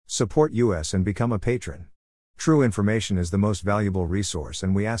Support us and become a patron. True information is the most valuable resource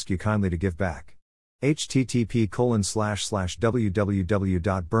and we ask you kindly to give back.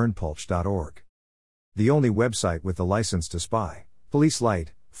 http://www.burnpulch.org. The only website with the license to spy. Police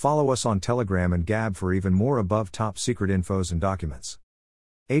Light. Follow us on Telegram and Gab for even more above top secret infos and documents.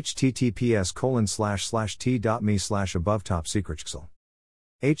 https://t.me/above top secretsxl.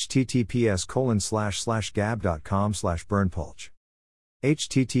 https://gab.com/burnpulch.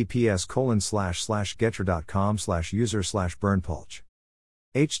 https://getter.com/user/burnpulch.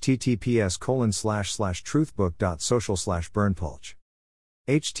 https://truthbook.social/burnpulch.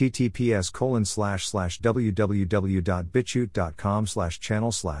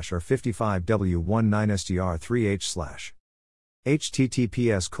 https://www.bitchute.com/channel/r55w19str3h/.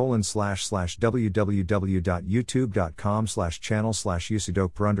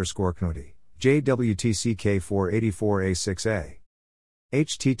 https://www.youtube.com/channel/usidokper_knuti. JWTCK484A6A.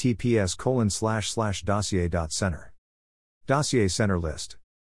 https://dossier.center. Dossier Center List.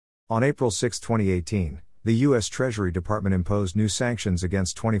 On April 6, 2018, the U.S. Treasury Department imposed new sanctions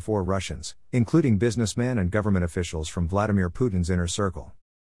against 24 Russians, including businessmen and government officials from Vladimir Putin's inner circle.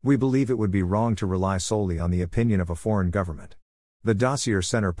 We believe it would be wrong to rely solely on the opinion of a foreign government. The DOSSIER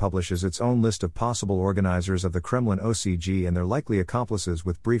Center publishes its own list of possible organizers of the Kremlin OCG and their likely accomplices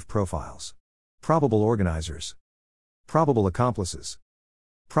with brief profiles. Probable organizers. Probable accomplices.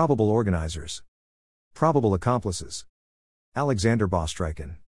 Probable organizers. Probable accomplices. Alexander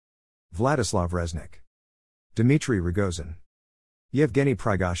Bostrykin. Vladislav Reznik. Dmitry Rogozin. Yevgeny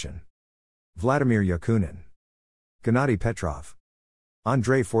Prigozhin. Vladimir Yakunin. Gennady Petrov.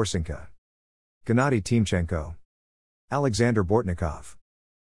 Andrei Forsenko. Gennady Timchenko. Alexander Bortnikov.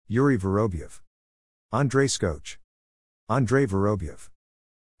 Yuri Vorobyev. Andrei Skoch. Andrei Vorobyev.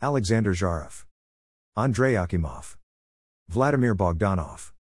 Alexander Zharov. Andrei Akimov. Vladimir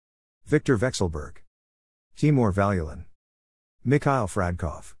Bogdanov. Viktor Vekselberg. Timur Valyulin. Mikhail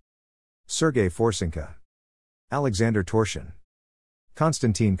Fradkov. Sergei Forsenko. Alexander Torshin.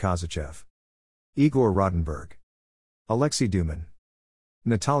 Konstantin Kozachev. Igor Rodenberg. Alexei Duman.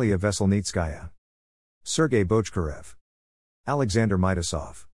 Natalia Veselnitskaya. Sergei Bochkarev. Alexander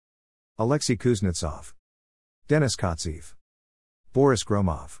Mitasov. Alexei Kuznetsov. Denis Kotsev. Boris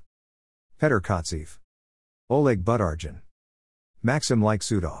Gromov. Petr Kotsev. Oleg Budargin. Maxim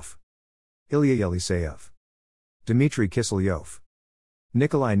Lyksudov. Ilya Yeliseyev. Dmitry Kiselyov.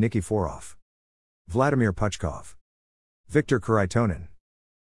 Nikolai Nikiforov. Vladimir Puchkov. Viktor Kuraitonin.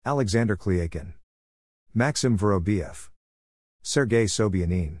 Alexander Klyakin. Maxim Vorobiev. Sergei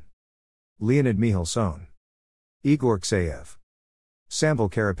Sobyanin. Leonid Mihilson. Igor Ksayev.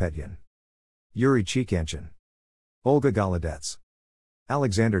 Samvel Karapetyan. Yuri Chikanchin. Olga Golodets.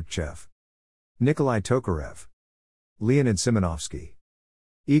 Alexander Tchev. Nikolai Tokarev. Leonid Simonovsky.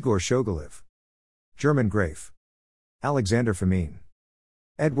 Igor Shogalev. German Graf. Alexander Fomin.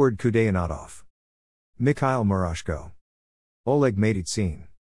 Edward Kudayanatov. Mikhail Murashko. Oleg Matytsin.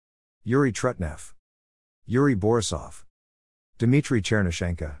 Yuri Trutnev. Yuri Borisov. Dmitry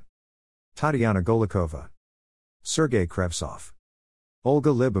Chernyshenko. Tatiana Golikova. Sergei Krevsov. Olga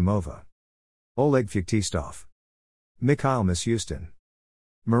Lyubimova. Oleg Fektistov. Mikhail Misyustin.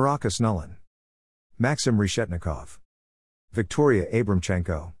 Marakas Nullin. Maxim Reshetnikov. Victoria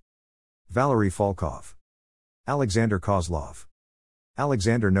Abramchenko. Valery Falkov. Alexander Kozlov.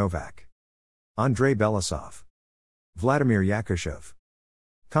 Alexander Novak. Andrei Belasov. Vladimir Yakushev.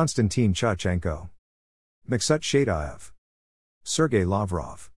 Konstantin Chachenko. Maksut Shadaev. Sergei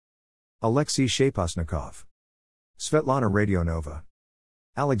Lavrov. Alexei Shapasnikov. Svetlana Radionova.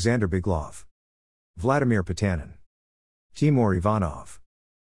 Alexander Biglov. Vladimir Potanin. Timur Ivanov.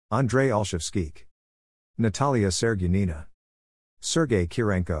 Andrei Olshavskik. Natalia Sergyanina. Sergei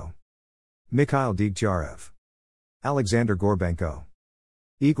Kirenko. Mikhail Degtyarev. Alexander Gorbenko.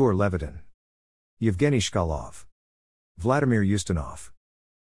 Igor Levitin. Yevgeny Shkalov. Vladimir Ustinov.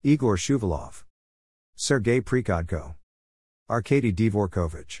 Igor Shuvalov. Sergei Prikodko. Arkady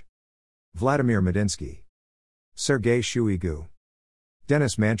Dvorkovich. Vladimir Medinsky. Sergei Shuigu.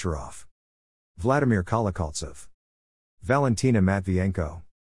 Denis Mancharov. Vladimir Kolokoltsev. Valentina Matvienko.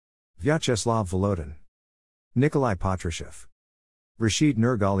 Vyacheslav Volodin. Nikolai Patrushev. Rashid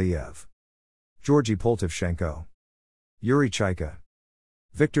Nurgaliev. Georgy Poltavshenko. Yuri Chaika.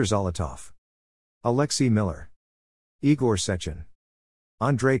 Viktor Zolotov. Alexei Miller. Igor Sechin.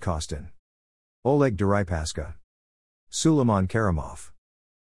 Andrei Kostin. Oleg Deripaska. Suleiman Karamov.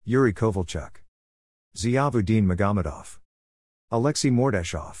 Yuri Kovalchuk. Ziavuddin Magomedov. Alexei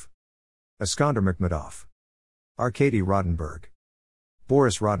Mordashov. Iskander Makhmudov. Arkady Rodenberg.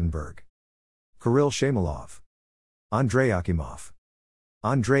 Boris Rodenberg. Kirill Shamalov. Andrei Akimov.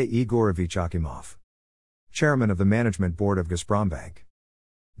 Andrey Igorovich Akimov. Chairman of the Management Board of Gazprombank.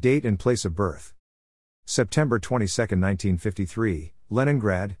 Date and place of birth: September 22, 1953,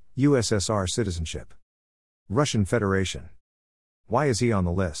 Leningrad, USSR. Citizenship: Russian Federation. Why is he on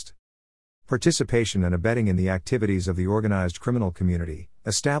the list? Participation and abetting in the activities of the organized criminal community,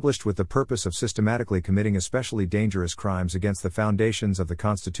 established with the purpose of systematically committing especially dangerous crimes against the foundations of the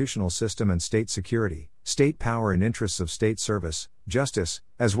constitutional system and state security, state power and interests of state service, justice,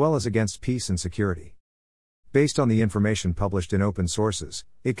 as well as against peace and security. Based on the information published in open sources,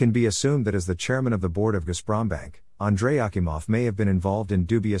 it can be assumed that as the chairman of the board of Gazprombank, Andrey Akimov may have been involved in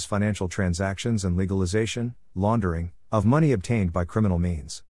dubious financial transactions and legalization, laundering, of money obtained by criminal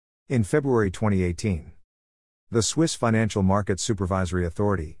means. In February 2018, the Swiss Financial Market Supervisory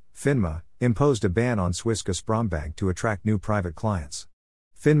Authority, FINMA, imposed a ban on Swiss Gazprombank to attract new private clients.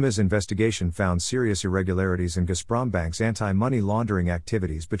 FINMA's investigation found serious irregularities in Gazprombank's anti-money laundering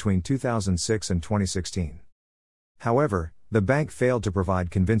activities between 2006 and 2016. However, the bank failed to provide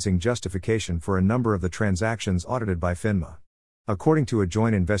convincing justification for a number of the transactions audited by FINMA. According to a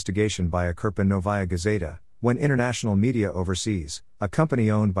joint investigation by Akirpa Novaya Gazeta, when international media overseas, a company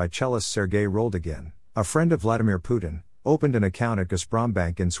owned by cellist Sergei Roldygin, a friend of Vladimir Putin, opened an account at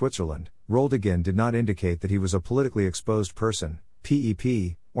Gazprombank in Switzerland, Roldygin did not indicate that he was a politically exposed person,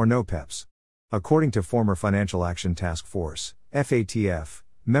 PEP, or no PEPs. According to former Financial Action Task Force, FATF,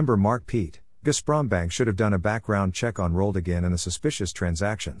 member Mark Pete, Gazprombank should have done a background check on Roldygin and the suspicious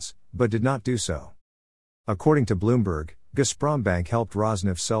transactions, but did not do so. According to Bloomberg, Gazprombank helped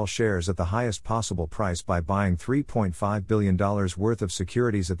Rosneft sell shares at the highest possible price by buying $3.5 billion worth of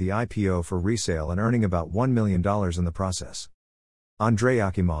securities at the IPO for resale and earning about $1 million in the process. Andrey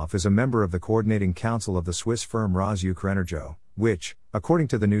Akimov is a member of the coordinating council of the Swiss firm Ukrenergo, which, according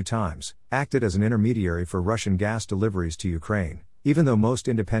to the New Times, acted as an intermediary for Russian gas deliveries to Ukraine, even though most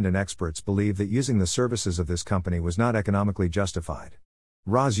independent experts believe that using the services of this company was not economically justified.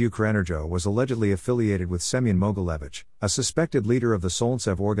 Ukrenergo was allegedly affiliated with Semyon Mogilevich, a suspected leader of the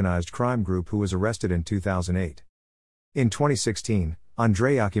Solntsev organized crime group who was arrested in 2008. In 2016,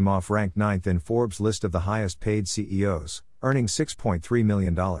 Andrey Akimov ranked 9th in Forbes' list of the highest paid CEOs, earning $6.3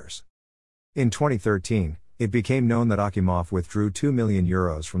 million. In 2013, it became known that Akimov withdrew €2 million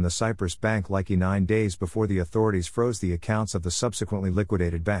from the Cyprus bank Laiki 9 days before the authorities froze the accounts of the subsequently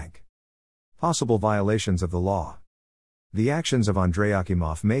liquidated bank. Possible violations of the law. The actions of Andrey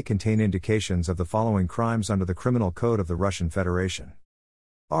Akimov may contain indications of the following crimes under the Criminal Code of the Russian Federation.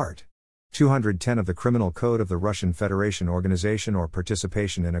 Art. 210 of the Criminal Code of the Russian Federation: organization or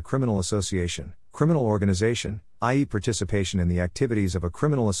participation in a criminal association, criminal organization, i.e. participation in the activities of a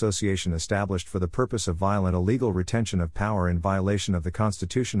criminal association established for the purpose of violent illegal retention of power in violation of the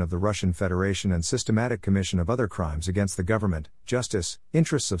Constitution of the Russian Federation and systematic commission of other crimes against the government, justice,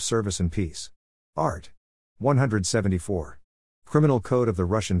 interests of service and peace. Art. 174. Criminal Code of the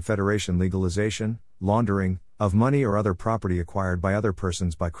Russian Federation: legalization, laundering, of money or other property acquired by other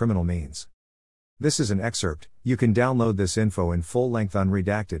persons by criminal means. This is an excerpt. You can download this info in full length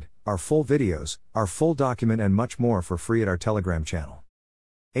unredacted, our full videos, our full document and much more for free at our Telegram channel.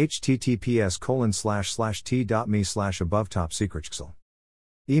 https://t.me/abovetopsecretxl.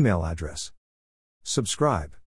 Email address. Subscribe.